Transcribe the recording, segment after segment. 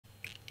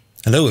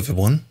Hello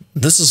everyone,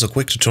 this is a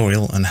quick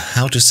tutorial on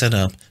how to set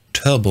up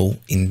turbo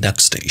in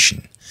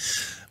Duckstation.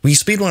 We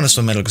speedrunners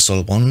for Metal Gear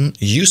Solid 1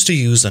 used to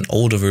use an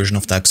older version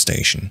of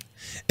Duckstation.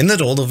 In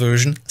that older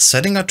version,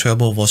 setting up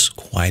turbo was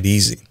quite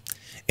easy.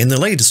 In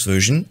the latest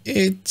version,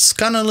 it's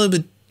kind of a little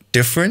bit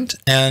different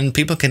and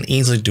people can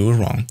easily do it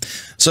wrong.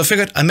 So I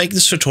figured I'd make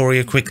this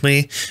tutorial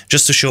quickly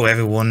just to show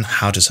everyone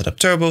how to set up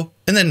turbo,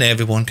 and then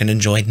everyone can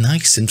enjoy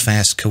nice and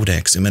fast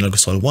codecs in Metal Gear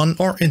Solid 1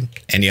 or in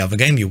any other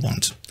game you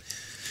want.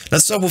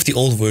 Let's start with the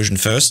old version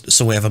first,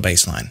 so we have a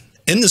baseline.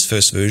 In this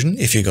first version,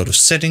 if you go to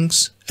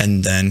settings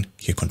and then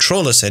your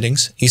controller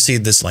settings, you see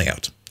this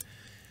layout.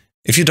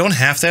 If you don't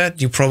have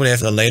that, you probably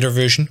have a later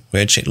version,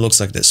 which it looks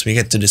like this. We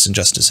get to this in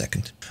just a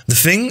second. The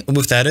thing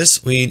with that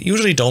is we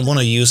usually don't want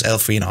to use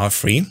L3 and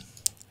R3.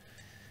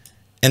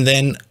 And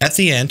then at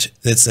the end,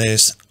 it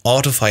says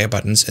auto fire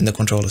buttons in the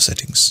controller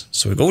settings.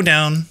 So we go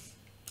down,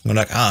 we're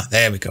like,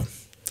 there we go.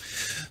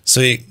 So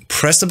you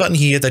press the button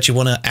here that you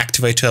want to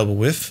activate turbo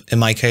with. In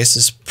my case,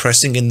 is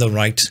pressing in the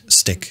right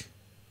stick.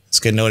 It's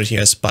getting noted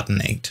here as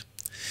button 8.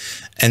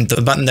 And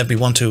the button that we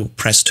want to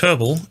press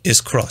turbo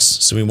is cross.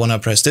 So we want to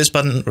press this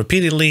button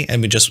repeatedly,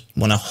 and we just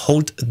want to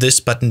hold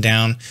this button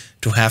down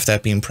to have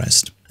that being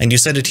pressed. And you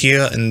set it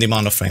here in the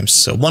amount of frames.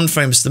 So 1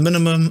 frame is the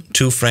minimum,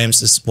 2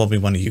 frames is what we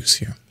want to use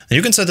here. And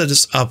you can set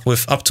this up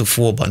with up to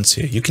 4 buttons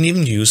here. You can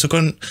even use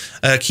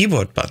a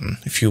keyboard button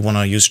if you want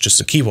to use just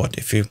a keyboard.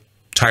 If you're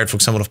tired, for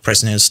example, of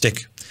pressing a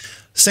stick.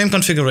 Same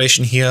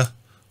configuration here,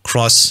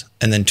 cross,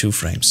 and then 2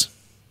 frames.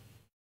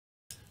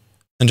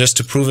 And just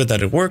to prove it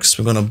that it works,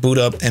 we're going to boot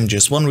up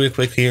MGS1 real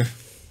quick here.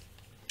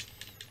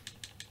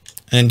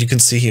 And you can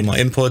see here my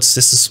inputs.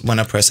 This is when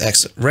I press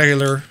X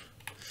regular.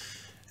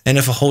 And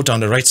if I hold down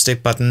the right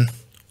stick button,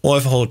 or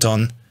if I hold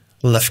down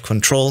left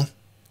control,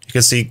 you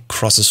can see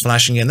cross is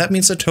flashing here, and that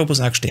means the turbo is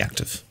actually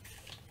active.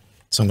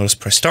 So I'm going to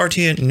press start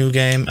here, new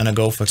game, and I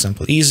go, for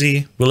example,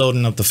 easy. We're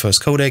loading up the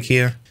first codec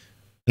here.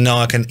 Now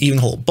I can even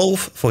hold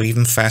both for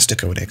even faster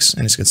codecs.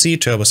 And as you can see,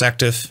 turbo is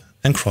active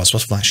and cross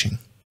was flashing.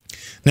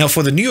 Now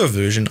for the newer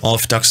version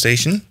of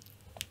Duckstation,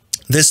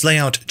 this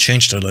layout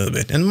changed a little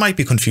bit and might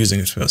be confusing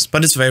at first,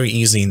 but it's very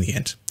easy in the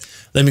end.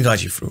 Let me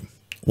guide you through.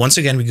 Once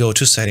again, we go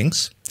to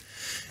settings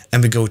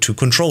and we go to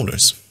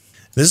controllers.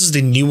 This is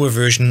the newer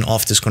version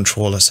of this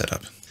controller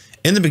setup.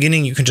 In the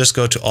beginning, you can just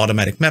go to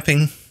automatic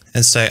mapping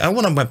and say, I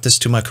want to map this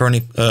to my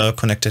currently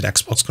connected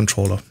Xbox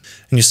controller.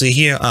 And you see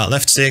here,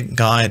 left stick,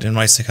 guide, and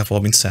right stick have all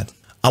been set.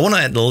 I want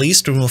to at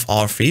least remove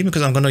R3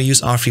 because I'm going to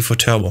use R3 for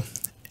turbo.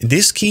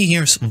 This key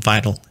here is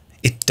vital.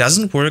 It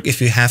doesn't work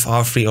if you have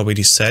R3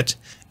 already set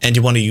and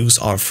you want to use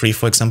R3,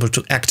 for example,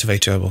 to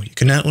activate turbo. You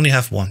can only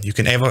have one. You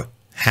can either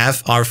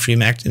have R3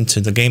 mapped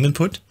into the game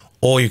input,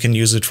 or you can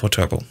use it for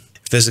turbo.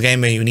 If there's a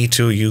game where you need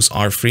to use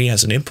R3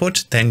 as an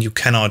input, then you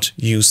cannot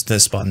use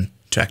this button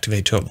to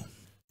activate turbo.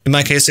 In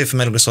my case, for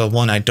Metal Gear Solid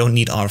 1, I don't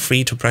need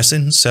R3 to press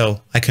in,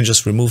 so I can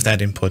just remove that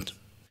input.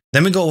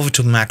 Then we go over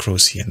to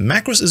macros here.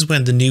 Macros is where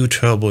the new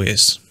turbo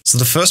is. So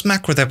the first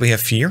macro that we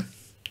have here,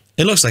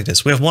 it looks like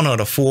this. We have 1 out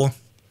of 4,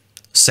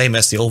 same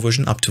as the old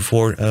version, up to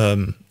 4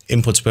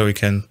 inputs where we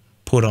can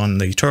put on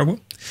the turbo.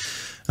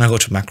 And I go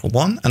to macro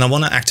 1, and I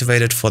want to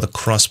activate it for the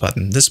cross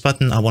button. This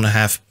button I want to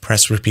have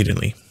pressed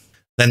repeatedly.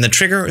 Then the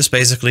trigger is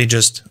basically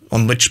just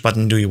on which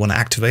button do you want to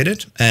activate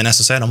it. And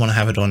as I said, I want to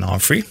have it on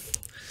R3.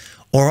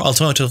 Or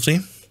alternatively,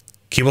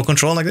 keyboard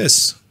control like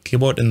this,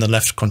 keyboard in the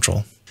left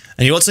control.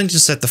 And you also need to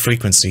set the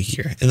frequency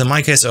here. In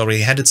my case, I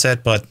already had it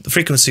set, but the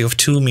frequency of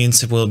 2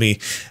 means it will be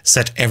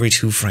set every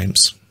 2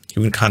 frames.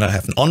 You can kind of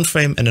have an on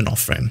frame and an off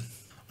frame.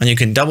 And you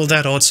can double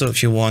that also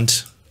if you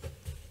want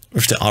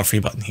with the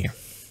R3 button here.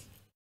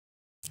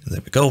 And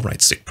there we go, right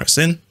stick press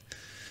in,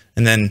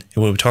 and then it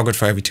will be toggled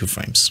for every 2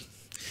 frames.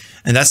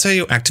 And that's how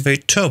you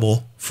activate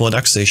turbo for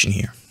Duckstation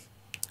here.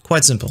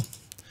 Quite simple.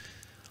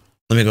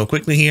 Let me go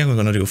quickly here. We're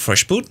going to do a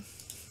fresh boot.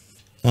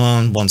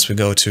 And once we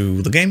go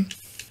to the game,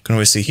 you can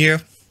always see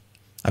here,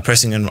 I'm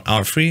pressing in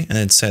R3 and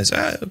it says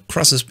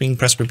cross is being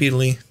pressed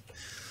repeatedly.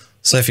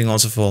 Same thing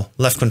also for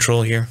left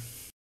control here.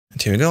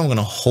 And here we go. I'm going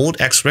to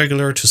hold X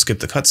regular to skip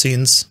the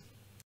cutscenes.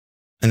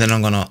 And then I'm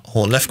going to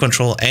hold left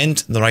control and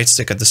the right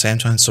stick at the same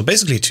time. So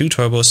basically 2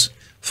 turbos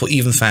for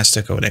even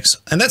faster codecs.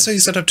 And that's how you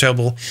set up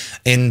turbo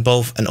in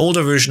both an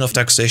older version of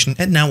Duckstation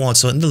and now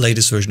also in the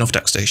latest version of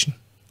Duckstation.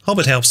 Hope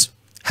it helps.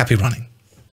 Happy running.